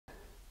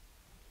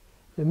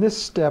In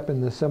this step in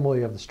the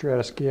assembly of the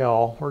Stratus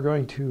Gale, we're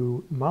going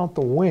to mount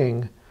the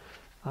wing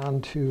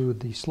onto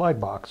the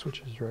slide box,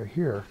 which is right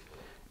here.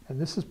 And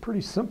this is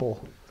pretty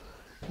simple.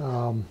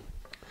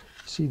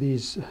 See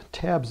these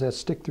tabs that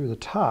stick through the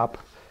top,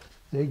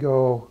 they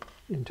go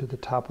into the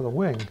top of the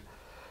wing.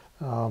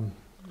 The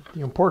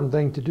important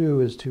thing to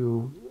do is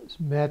to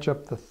match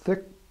up the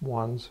thick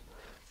ones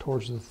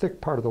towards the thick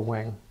part of the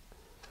wing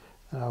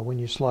when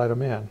you slide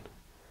them in.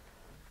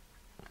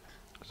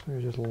 So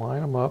you just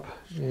line them up,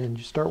 and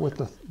you start with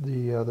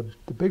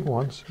the big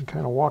ones and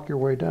kind of walk your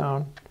way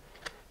down,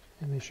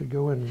 and they should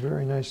go in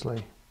very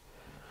nicely.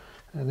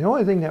 And the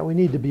only thing that we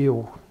need to be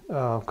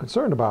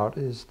concerned about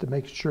is to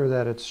make sure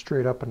that it's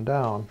straight up and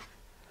down.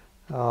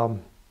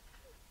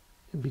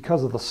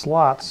 Because of the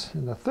slots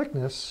and the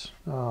thickness,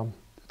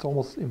 it's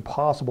almost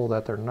impossible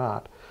that they're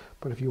not.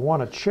 But if you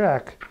want to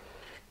check,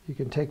 you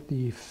can take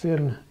the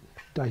fin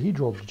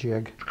dihedral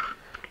jig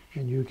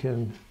and you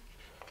can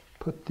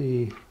put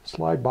the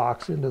slide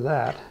box into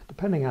that,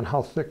 depending on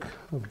how thick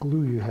of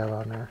glue you have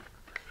on there.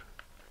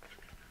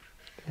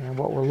 And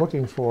what we're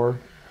looking for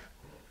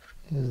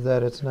is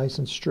that it's nice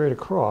and straight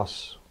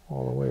across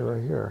all the way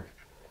right here.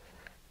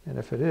 And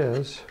if it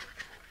is,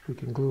 we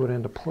can glue it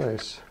into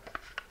place.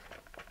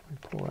 Let me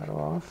pull that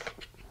off.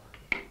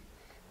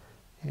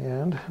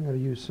 And I'm going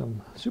to use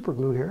some super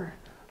glue here.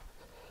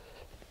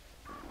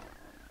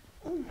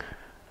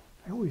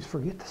 I always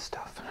forget this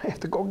stuff. I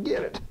have to go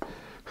get it.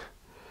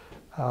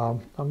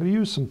 I'm going to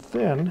use some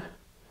thin,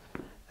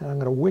 and I'm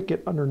going to wick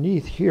it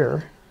underneath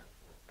here.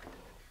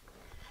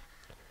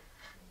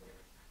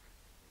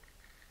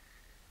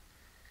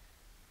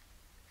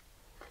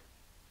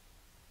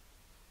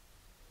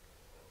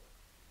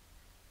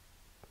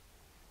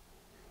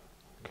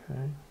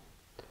 Okay.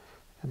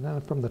 And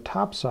then from the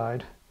top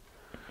side,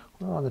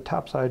 well, on the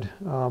top side,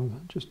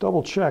 just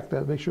double check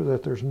that, make sure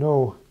that there's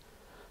none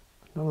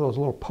of those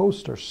little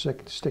posts are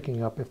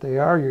sticking up. If they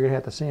are, you're going to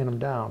have to sand them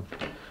down.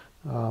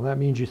 That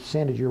means you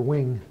sanded your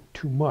wing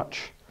too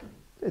much.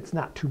 It's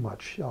not too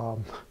much.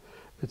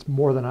 It's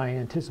more than I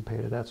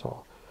anticipated, that's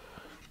all.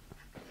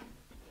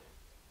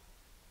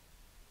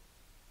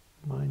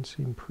 Mine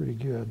seemed pretty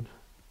good.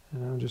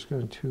 And I'm just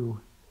going to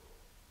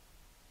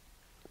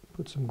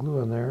put some glue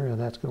in there, and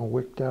that's going to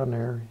wick down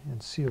there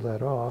and seal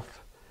that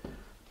off.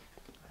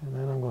 And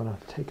then I'm going to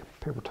take a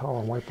paper towel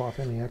and wipe off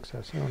any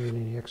excess. I don't need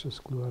any excess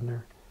glue on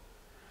there.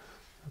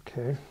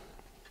 Okay.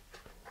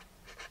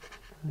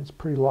 It's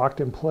pretty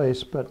locked in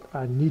place, but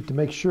I need to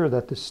make sure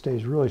that this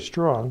stays really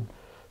strong.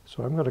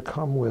 So I'm going to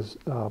come with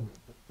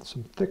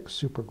some thick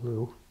super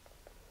glue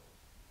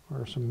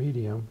or some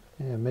medium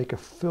and make a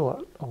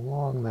fillet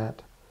along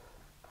that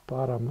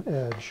bottom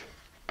edge.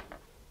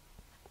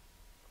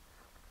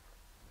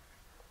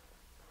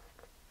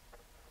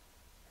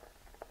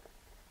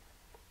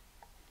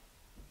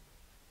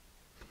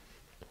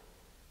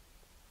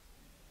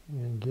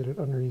 And get it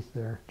underneath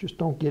there. Just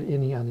don't get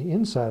any on the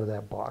inside of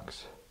that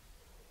box.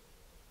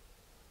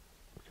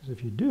 Because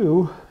if you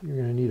do, you're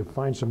going to need to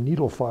find some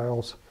needle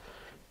files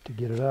to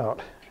get it out.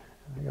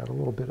 I got a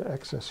little bit of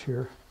excess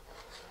here,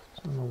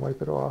 so I'm going to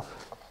wipe it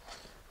off.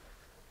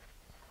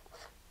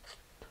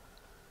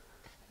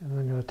 And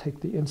I'm going to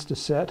take the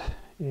Instaset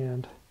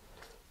and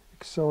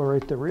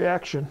accelerate the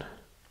reaction,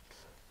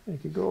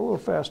 make it go a little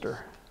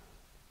faster.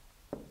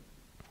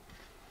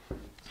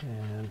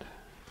 And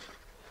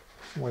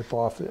wipe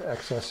off the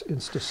excess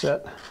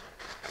Instaset,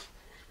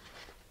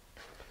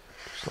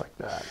 just like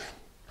that.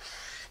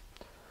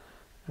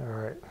 All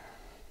right,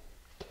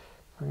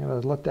 I'm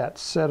going to let that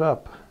set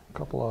up a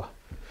couple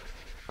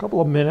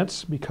of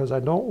minutes because I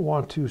don't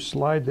want to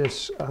slide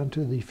this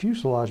onto the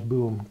fuselage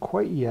boom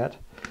quite yet.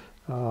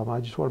 I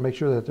just want to make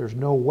sure that there's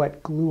no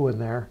wet glue in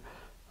there,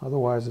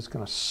 otherwise it's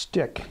going to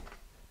stick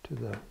to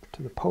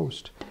the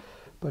post.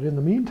 But in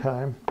the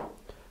meantime,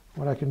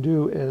 what I can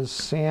do is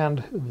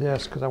sand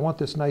this, because I want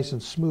this nice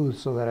and smooth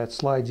so that it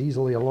slides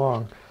easily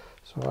along.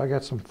 So I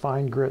got some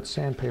fine grit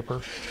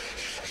sandpaper.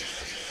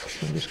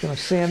 I'm just going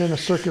to sand in a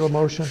circular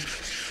motion.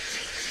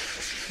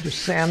 Just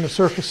sand the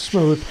surface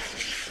smooth.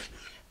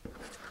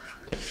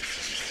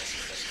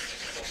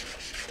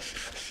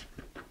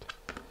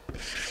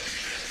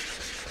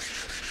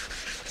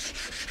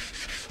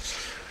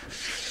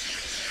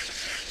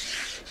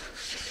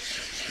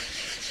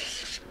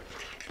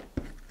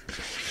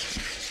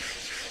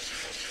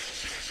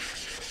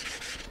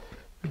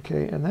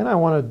 Okay, and then I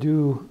want to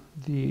do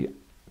the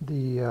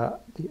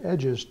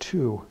edges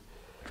too,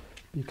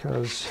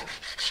 because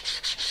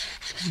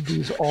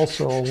these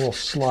also will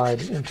slide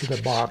into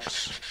the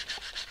box.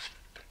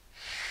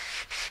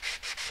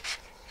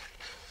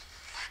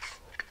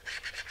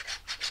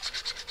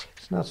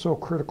 It's not so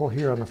critical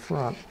here on the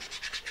front,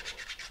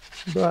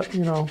 but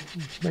you know,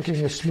 making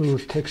it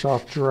smooth takes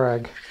off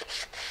drag.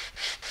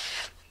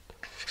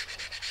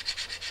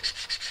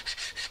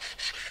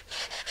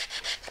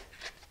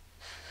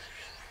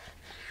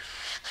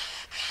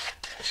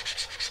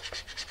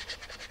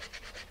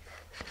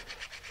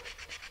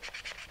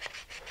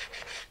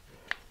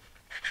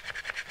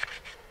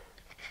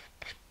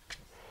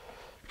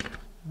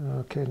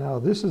 Okay, now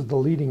this is the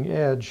leading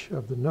edge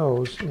of the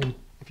nose, and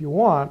if you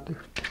want,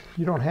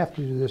 you don't have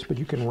to do this, but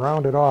you can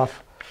round it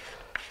off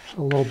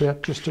a little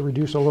bit just to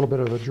reduce a little bit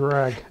of the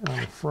drag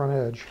on the front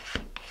edge.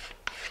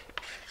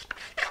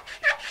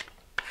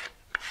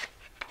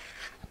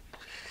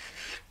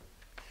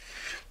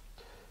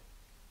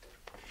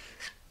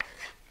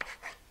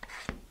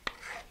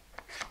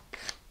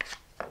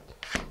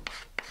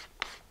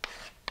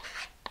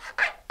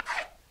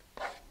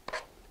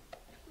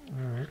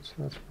 Alright, so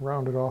that's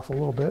rounded off a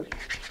little bit.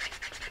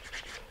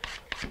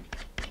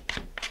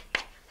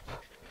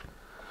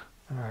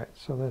 Alright,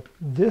 so that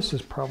this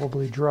is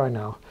probably dry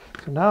now.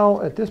 So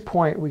now at this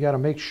point we got to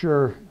make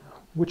sure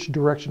which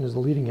direction is the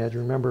leading edge.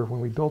 Remember when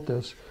we built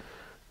this,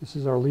 this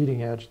is our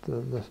leading edge,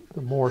 the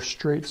more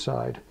straight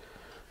side.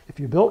 If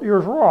you built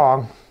yours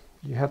wrong,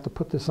 you have to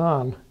put this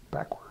on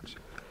backwards.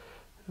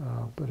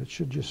 But it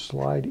should just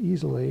slide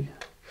easily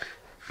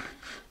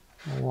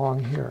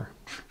along here.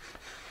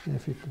 And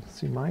if you can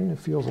see mine, it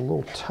feels a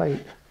little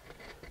tight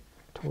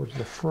towards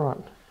the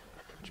front,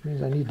 which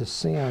means I need to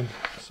sand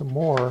some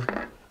more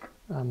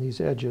on these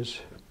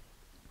edges.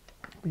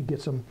 Let me get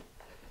some,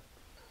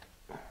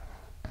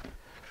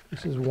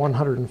 this is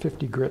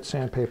 150 grit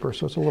sandpaper,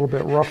 so it's a little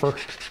bit rougher.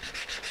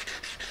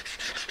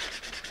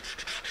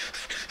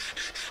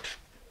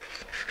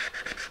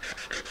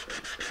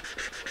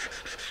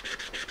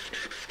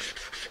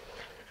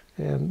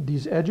 And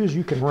these edges,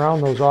 you can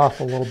round those off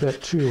a little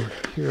bit too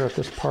here at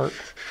this part.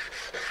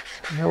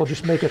 And that will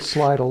just make it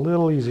slide a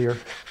little easier.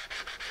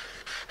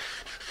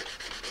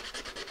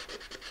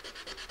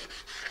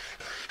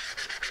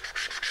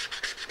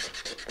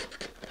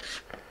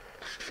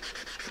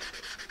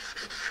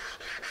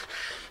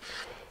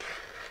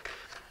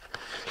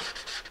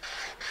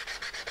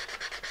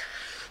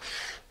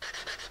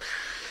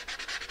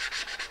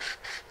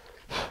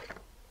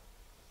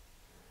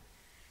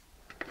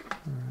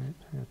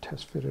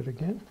 Test fit it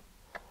again.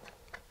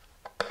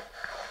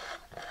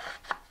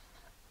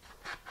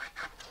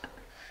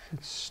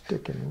 It's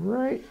sticking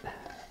right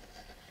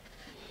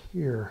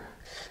here.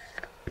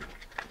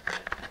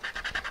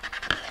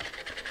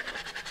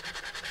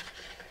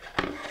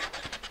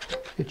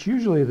 It's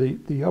usually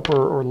the upper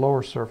or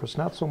lower surface,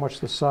 not so much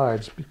the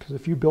sides, because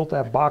if you built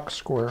that box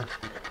square,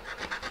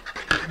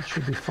 it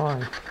should be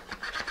fine.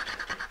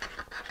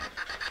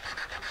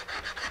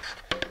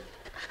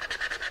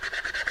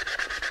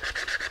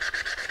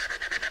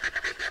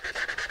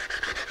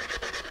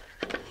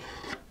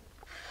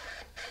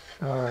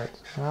 Alright,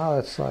 now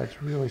that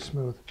slides really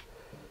smooth.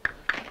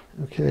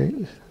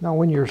 Okay, now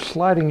when you're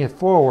sliding it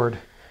forward,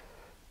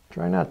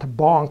 try not to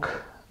bonk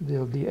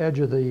the edge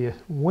of the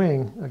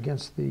wing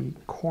against the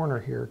corner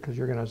here, because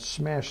you're going to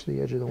smash the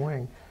edge of the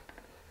wing.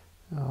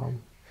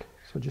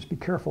 So just be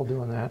careful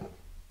doing that.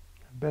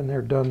 I've been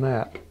there, done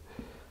that.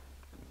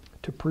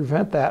 To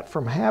prevent that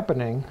from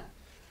happening,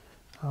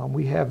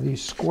 we have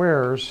these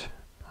squares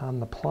on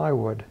the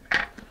plywood.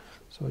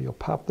 So you'll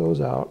pop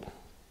those out.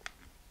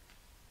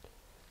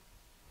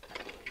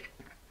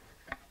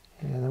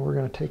 And then we're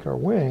going to take our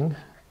wing,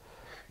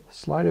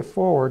 slide it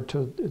forward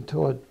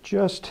until it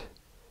just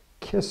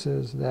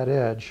kisses that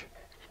edge.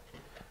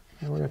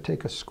 And we're going to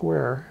take a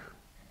square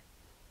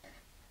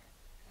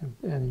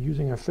and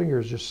using our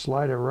fingers just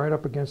slide it right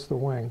up against the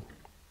wing.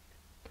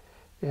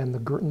 And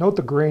note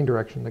the grain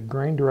direction. The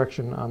grain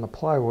direction on the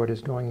plywood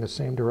is going the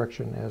same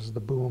direction as the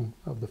boom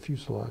of the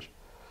fuselage.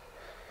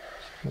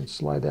 And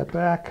slide that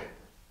back.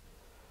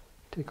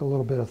 Take a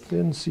little bit of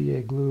thin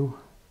CA glue.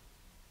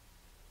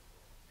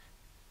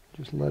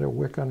 Just let it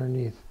wick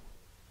underneath.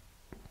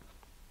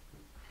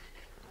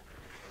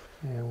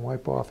 And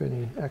wipe off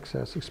any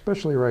excess,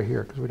 especially right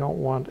here, because we don't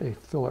want a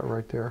fillet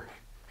right there.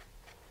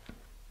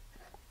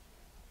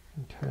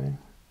 Okay.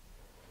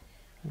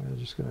 I'm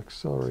just going to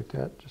accelerate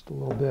that just a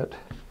little bit.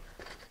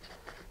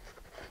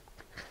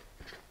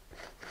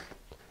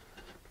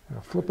 Now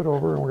flip it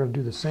over, and we're going to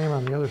do the same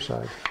on the other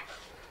side.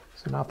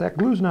 So now if that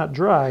glue's not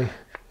dry,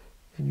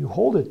 and you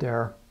hold it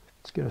there,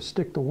 it's going to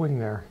stick the wing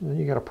there, and then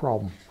you got a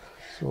problem.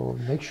 So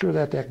make sure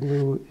that that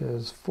glue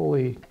is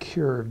fully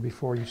cured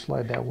before you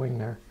slide that wing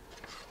there.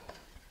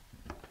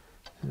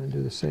 And then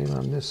do the same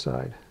on this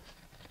side.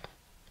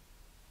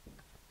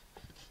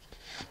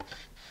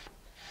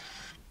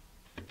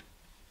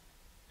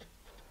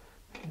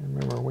 And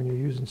remember, when you're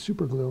using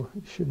super glue,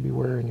 you should be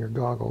wearing your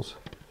goggles.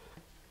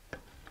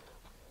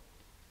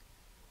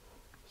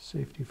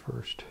 Safety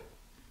first.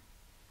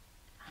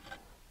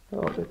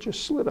 Oh, that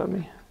just slid on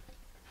me.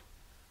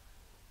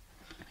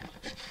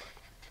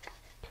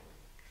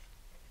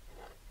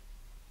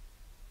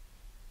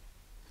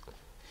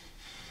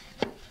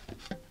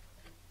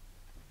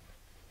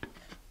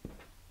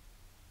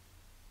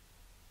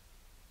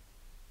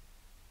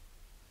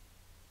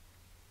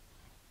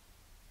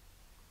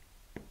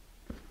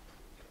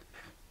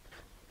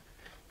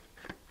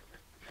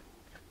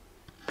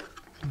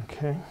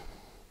 Okay,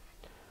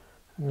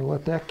 I'm going to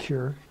let that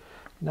cure.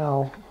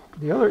 Now,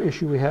 the other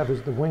issue we have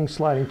is the wing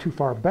sliding too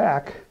far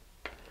back,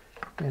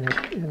 and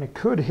it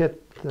could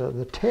hit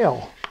the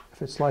tail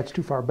if it slides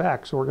too far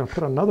back. So we're going to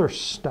put another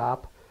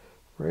stop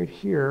right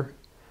here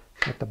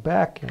at the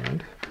back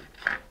end,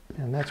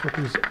 and that's what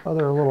these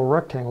other little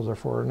rectangles are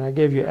for. And I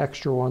gave you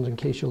extra ones in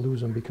case you lose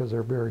them because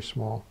they're very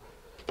small.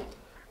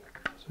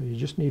 So you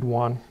just need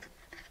one.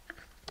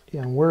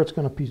 And where it's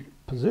going to be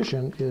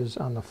positioned is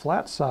on the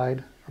flat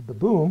side of the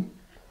boom.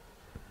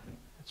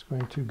 It's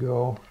going to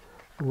go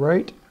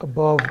right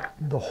above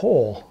the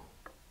hole,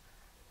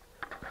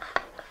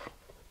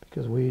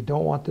 because we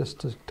don't want this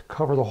to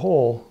cover the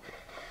hole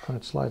when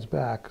it slides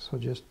back. So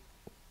just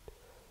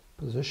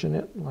position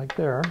it like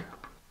there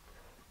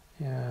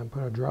and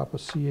put a drop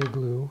of CA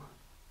glue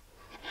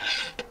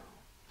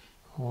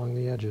along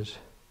the edges.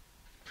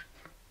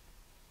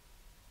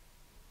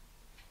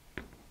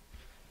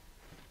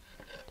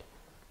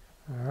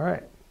 All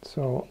right,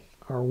 so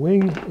our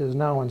wing is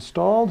now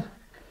installed.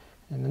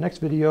 In the next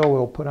video,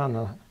 we'll put on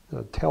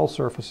the tail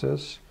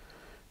surfaces,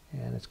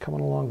 and it's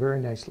coming along very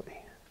nicely.